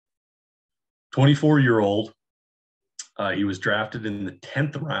24-year-old. He was drafted in the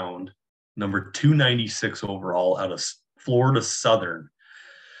 10th round, number 296 overall, out of Florida Southern.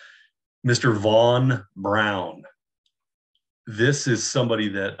 Mr. Vaun Brown. This is somebody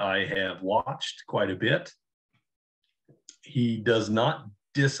that I have watched quite a bit. He does not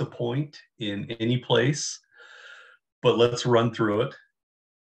disappoint in any place, but let's run through it.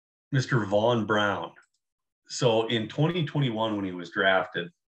 Mr. Vaun Brown. So in 2021, when he was drafted,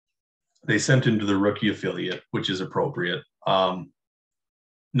 they sent him to the rookie affiliate, which is appropriate.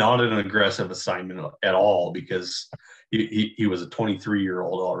 Not an aggressive assignment at all, because he was a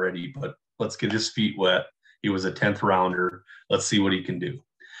 23-year-old already, but let's get his feet wet. He was a 10th rounder. Let's see what he can do.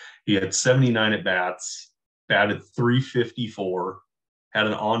 He had 79 at bats, batted .354, had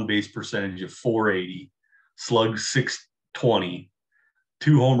an on-base percentage of .480, slugged .620,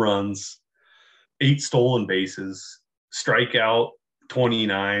 2 home runs, 8 stolen bases, strikeout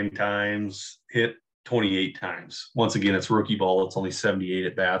 29 times, hit 28 times. Once again, it's rookie ball. It's only 78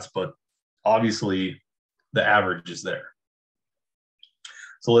 at bats, but obviously the average is there.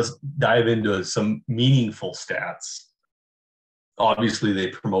 So let's dive into some meaningful stats. Obviously, they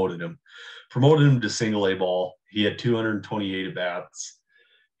promoted him to single A ball. He had 228 at bats.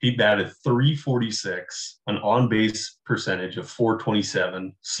 He batted .346, an on-base percentage of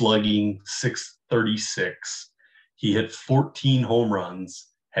 .427, slugging .636. He hit 14 home runs,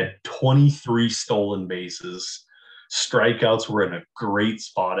 had 23 stolen bases. Strikeouts were in a great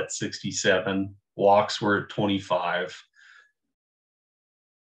spot at 67. Walks were at 25.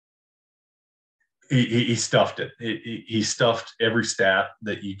 He stuffed it. He stuffed every stat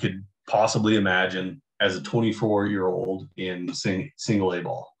that you could possibly imagine as a 24-year-old in single A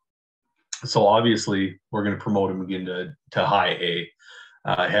ball. So obviously, we're going to promote him again to high A.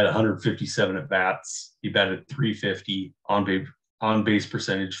 Had 157 at bats. He batted .350, on base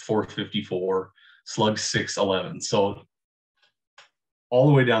percentage .454, slugged .611. So all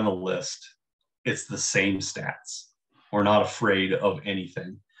the way down the list, it's the same stats. We're not afraid of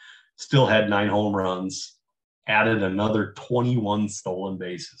anything. Still had 9 home runs, added another 21 stolen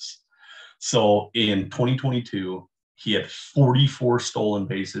bases. So in 2022, he had 44 stolen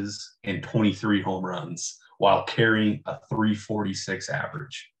bases and 23 home runs while carrying a .346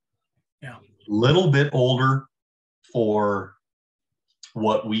 average. Yeah. Little bit older for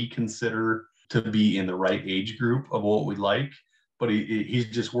what we consider to be in the right age group of what we like, but he's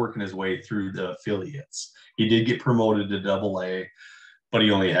just working his way through the affiliates. He did get promoted to Double A, but he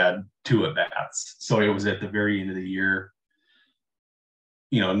only had 2 at bats. So it was at the very end of the year.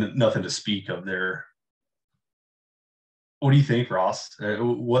 Nothing to speak of there. What do you think, Ross?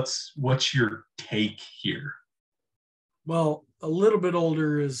 What's your take here? Well, a little bit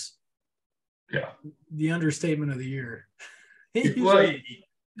older is the understatement of the year. He's like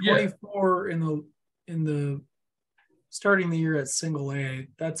 24 in the starting the year at single A.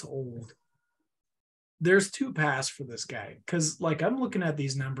 That's old. There's 2 paths for this guy, because I'm looking at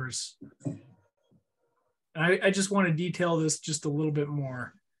these numbers. I just want to detail this just a little bit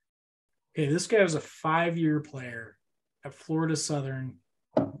more. Okay, this guy was a 5-year player at Florida Southern,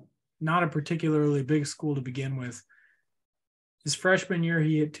 not a particularly big school to begin with. His freshman year,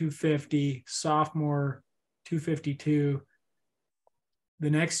 he hit .250, sophomore, .252. The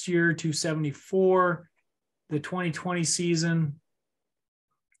next year, .274. The 2020 season,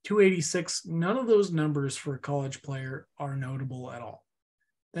 .286. None of those numbers for a college player are notable at all.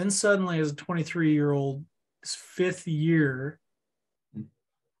 Then suddenly, as a 23-year-old, his 5th year,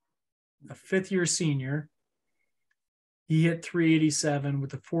 a 5th-year senior, he hit .387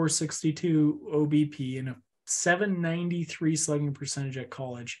 with a .462 OBP and a .793 slugging percentage at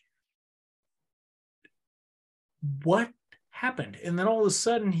college. What happened? And then all of a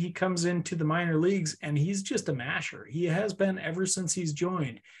sudden he comes into the minor leagues and he's just a masher. He has been ever since he's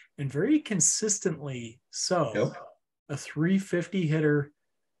joined, and very consistently so. Yep. A .350 hitter,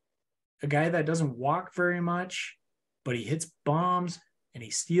 a guy that doesn't walk very much, but he hits bombs and he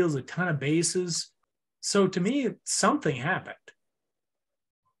steals a ton of bases. So to me, something happened.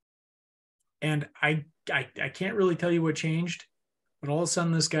 And I can't really tell you what changed, but all of a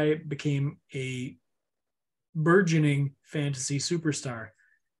sudden this guy became a burgeoning fantasy superstar.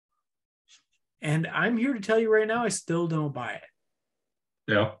 And I'm here to tell you right now, I still don't buy it.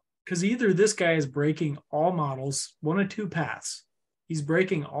 Yeah. Because either this guy is breaking all models, one of 2 paths. He's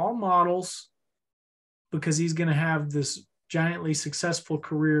breaking all models because he's going to have this giantly successful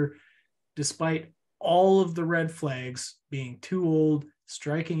career despite all of the red flags, being too old,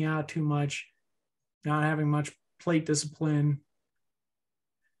 striking out too much, not having much plate discipline.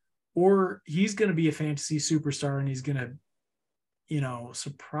 Or he's going to be a fantasy superstar and he's going to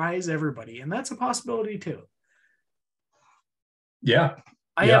surprise everybody. And that's a possibility too. Yeah.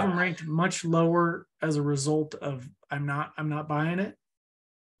 I have him ranked much lower as a result of I'm not buying it.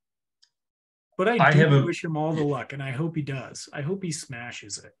 But I do wish him all the luck, and I hope he does. I hope he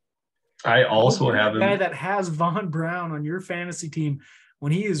smashes it. I also have a guy that has Vaun Brown on your fantasy team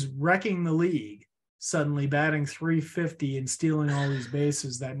when he is wrecking the league, suddenly batting .350 and stealing all these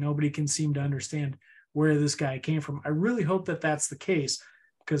bases that nobody can seem to understand where this guy came from. I really hope that that's the case,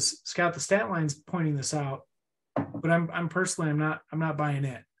 because Scout the Statline's pointing this out, but I'm personally I'm not buying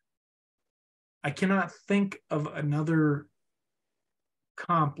it. I cannot think of another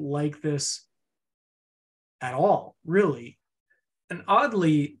comp like this at all, really. And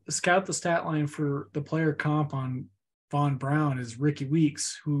oddly, Scout the Statline for the player comp on Vaun Brown is Ricky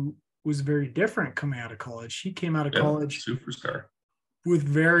Weeks, who was very different coming out of college. He came out of college superstar with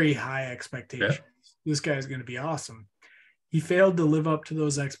very high expectations. This guy's going to be awesome. He failed to live up to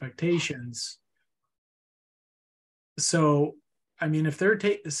those expectations. So, I mean, if they're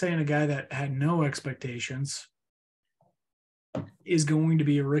saying a guy that had no expectations is going to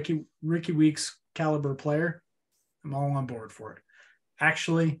be a Ricky Weeks caliber player, I'm all on board for it.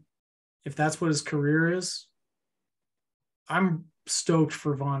 Actually, if that's what his career is, I'm stoked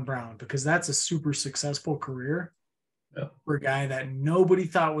for Vaun Brown, because that's a super successful career for a guy that nobody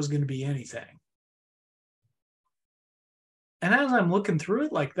thought was going to be anything. And as I'm looking through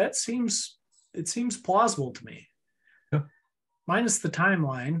it, like it seems plausible to me. Yeah. Minus the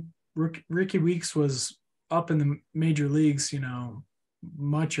timeline, Ricky Weeks was up in the major leagues,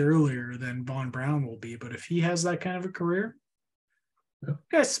 much earlier than Vaun Brown will be. But if he has that kind of a career, you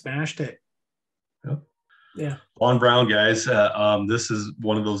guys smashed it. Yeah. Vaun Brown, guys. This is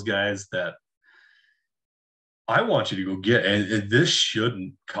one of those guys that I want you to go get, and this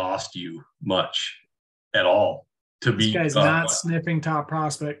shouldn't cost you much at all to be. This guy's not sniffing top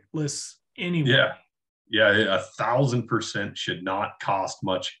prospect lists anyway. Yeah, 1,000% should not cost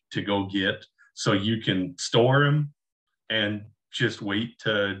much to go get, so you can store him and just wait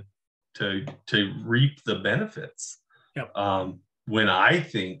to reap the benefits. Yep. When I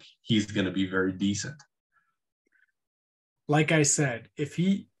think he's going to be very decent. Like I said, if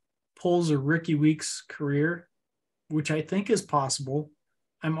he pulls a Ricky Weeks career, which I think is possible,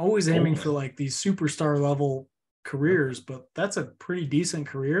 I'm always aiming for like these superstar level careers, but that's a pretty decent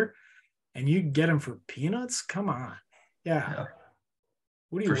career. And you get him for peanuts? Come on. Yeah.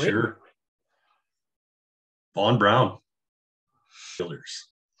 What are you waiting? Sure. Vaun Brown.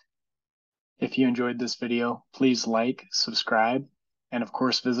 If you enjoyed this video, please like, subscribe, and of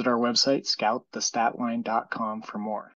course visit our website, scoutthestatline.com, for more.